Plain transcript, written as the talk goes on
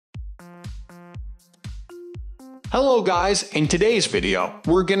Hello guys, in today's video,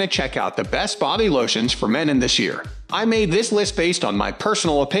 we're gonna check out the best body lotions for men in this year. I made this list based on my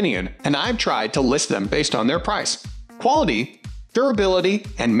personal opinion, and I've tried to list them based on their price, quality, durability,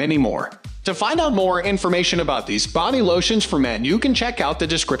 and many more. To find out more information about these body lotions for men, you can check out the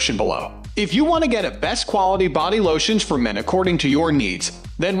description below. If you want to get a best quality body lotions for men according to your needs,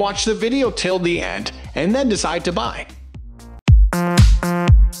 then watch the video till the end, and then decide to buy.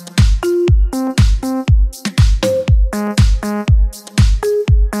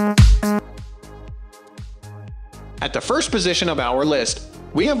 At the first position of our list,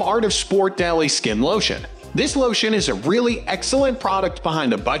 we have Art of Sport Daily Skin Lotion. This lotion is a really excellent product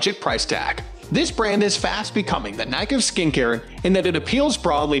behind a budget price tag. This brand is fast becoming the Nike of skincare in that it appeals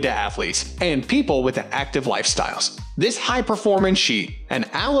broadly to athletes and people with active lifestyles. This high-performance sheet and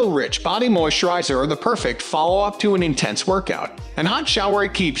aloe-rich body moisturizer are the perfect follow-up to an intense workout, and hot shower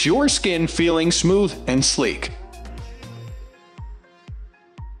keeps your skin feeling smooth and sleek.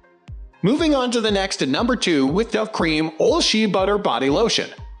 Moving on to the next at number 2 with Dove Cream Oil Shea Butter Body Lotion.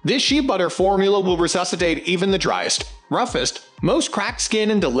 This shea butter formula will resuscitate even the driest, roughest, most cracked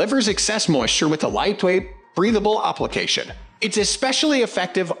skin and delivers excess moisture with a lightweight, breathable application. It's especially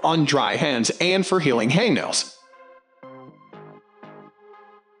effective on dry hands and for healing hangnails.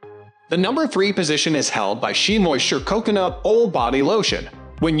 The number 3 position is held by Shea Moisture Coconut Oil Body Lotion.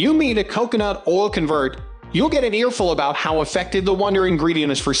 When you meet a coconut oil convert, you'll get an earful about how effective the wonder ingredient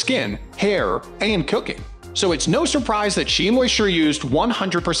is for skin, hair, and cooking. So it's no surprise that Shea Moisture used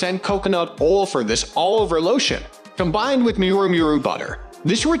 100% coconut oil for this all-over lotion, combined with Muru butter.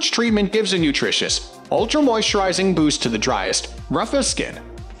 This rich treatment gives a nutritious, ultra-moisturizing boost to the driest, roughest skin.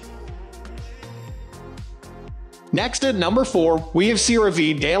 Next at number 4, we have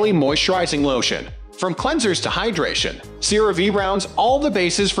CeraVe Daily Moisturizing Lotion. From cleansers to hydration, CeraVe rounds all the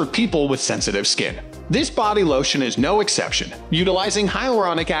bases for people with sensitive skin. This body lotion is no exception, utilizing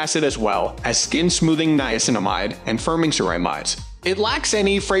hyaluronic acid as well as skin-smoothing niacinamide and firming ceramides. It lacks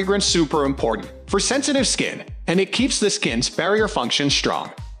any fragrance, super important for sensitive skin, and it keeps the skin's barrier function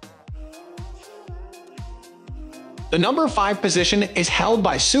strong. The number 5 position is held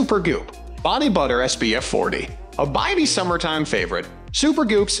by Supergoop Body Butter SPF 40. A bitey summertime favorite,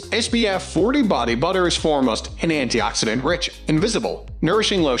 Supergoop's SPF 40 Body Butter is foremost an antioxidant-rich, invisible,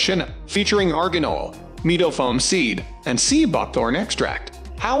 nourishing lotion featuring argan oil, meadowfoam seed, and sea buckthorn extract.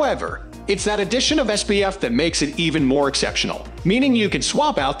 However, it's that addition of SPF that makes it even more exceptional, meaning you can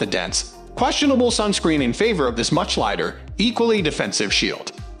swap out the dense, questionable sunscreen in favor of this much lighter, equally defensive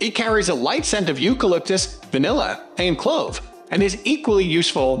shield. It carries a light scent of eucalyptus, vanilla, and clove, and is equally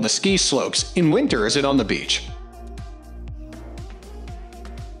useful on the ski slopes in winter as it on the beach.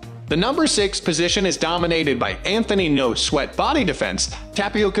 The number 6 position is dominated by Anthony No Sweat Body Defense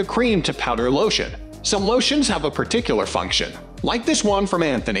Tapioca Cream to Powder Lotion. Some lotions have a particular function, like this one from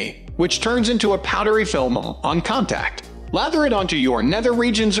Anthony, which turns into a powdery film on contact. Lather it onto your nether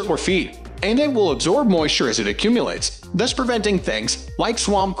regions or feet, and it will absorb moisture as it accumulates, thus preventing things like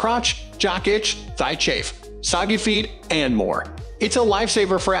swamp crotch, jock itch, thigh chafe, soggy feet, and more. It's a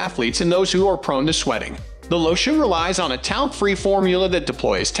lifesaver for athletes and those who are prone to sweating. The lotion relies on a talc-free formula that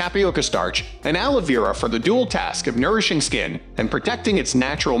deploys tapioca starch and aloe vera for the dual task of nourishing skin and protecting its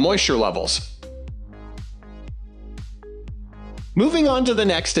natural moisture levels. Moving on to the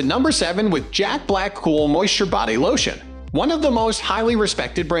next at number 7 with Jack Black Cool Moisture Body Lotion. One of the most highly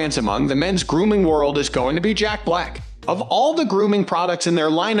respected brands among the men's grooming world is going to be Jack Black. Of all the grooming products in their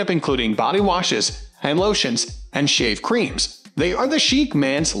lineup, including body washes and lotions and shave creams, they are the chic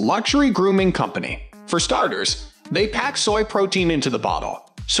man's luxury grooming company. For starters, they pack soy protein into the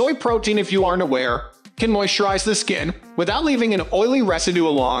bottle. Soy protein, if you aren't aware, can moisturize the skin without leaving an oily residue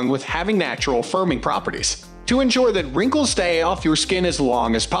along with having natural firming properties. To ensure that wrinkles stay off your skin as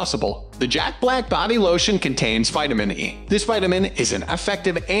long as possible, the Jack Black Body Lotion contains vitamin E. This vitamin is an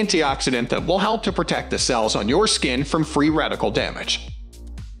effective antioxidant that will help to protect the cells on your skin from free radical damage.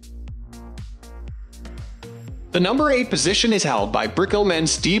 The number 8 position is held by Brickell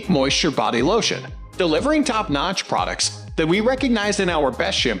Men's Deep Moisture Body Lotion. Delivering top-notch products that we recognize in our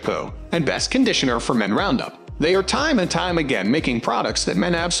best shampoo and best conditioner for men roundup. They are time and time again making products that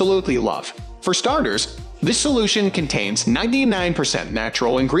men absolutely love. For starters, this solution contains 99%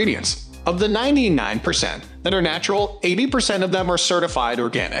 natural ingredients. Of the 99% that are natural, 80% of them are certified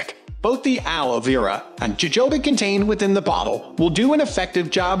organic. Both the aloe vera and jojoba contained within the bottle will do an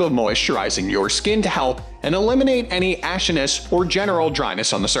effective job of moisturizing your skin to help and eliminate any ashiness or general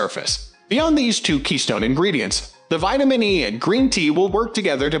dryness on the surface. Beyond these 2 keystone ingredients, the vitamin E and green tea will work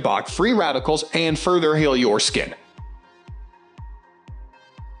together to block free radicals and further heal your skin.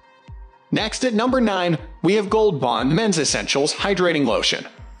 Next at number 9, we have Gold Bond Men's Essentials Hydrating Lotion.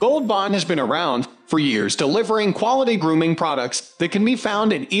 Gold Bond has been around for years, delivering quality grooming products that can be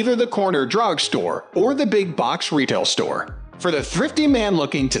found in either the corner drugstore or the big box retail store. For the thrifty man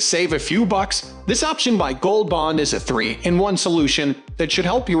looking to save a few bucks, this option by Gold Bond is a 3-in-1 solution that should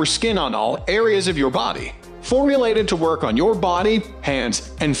help your skin on all areas of your body. Formulated to work on your body,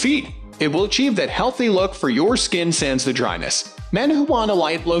 hands, and feet, it will achieve that healthy look for your skin sans the dryness. Men who want a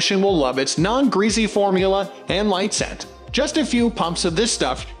light lotion will love its non-greasy formula and light scent. Just a few pumps of this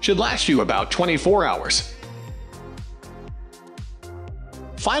stuff should last you about 24 hours.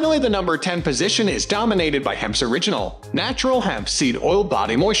 Finally, the number 10 position is dominated by Hemp's Original Natural Hemp Seed Oil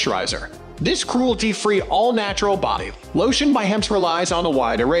Body Moisturizer. This cruelty-free, all-natural body lotion by Hemp's relies on a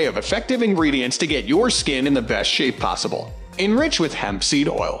wide array of effective ingredients to get your skin in the best shape possible. Enriched with hemp seed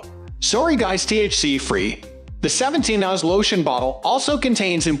oil. Sorry guys, THC-free. The 17-ounce lotion bottle also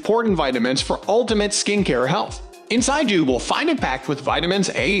contains important vitamins for ultimate skincare health. Inside you will find it packed with vitamins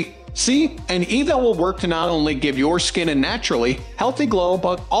A, C, and E that will work to not only give your skin a naturally healthy glow,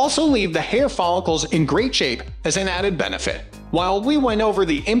 but also leave the hair follicles in great shape as an added benefit. While we went over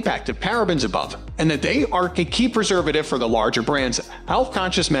the impact of parabens above, and that they are a key preservative for the larger brands,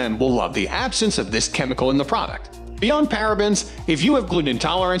 health-conscious men will love the absence of this chemical in the product. Beyond parabens, if you have gluten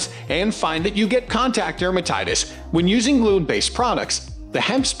intolerance and find that you get contact dermatitis when using gluten-based products, the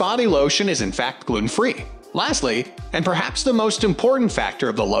Hemp's Body Lotion is in fact gluten-free. Lastly, and perhaps the most important factor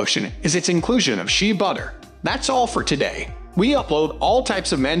of the lotion, is its inclusion of shea butter. That's all for today. We upload all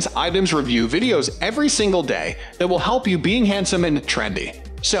types of men's items review videos every single day that will help you being handsome and trendy.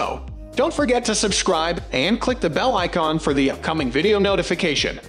 So, don't forget to subscribe and click the bell icon for the upcoming video notification.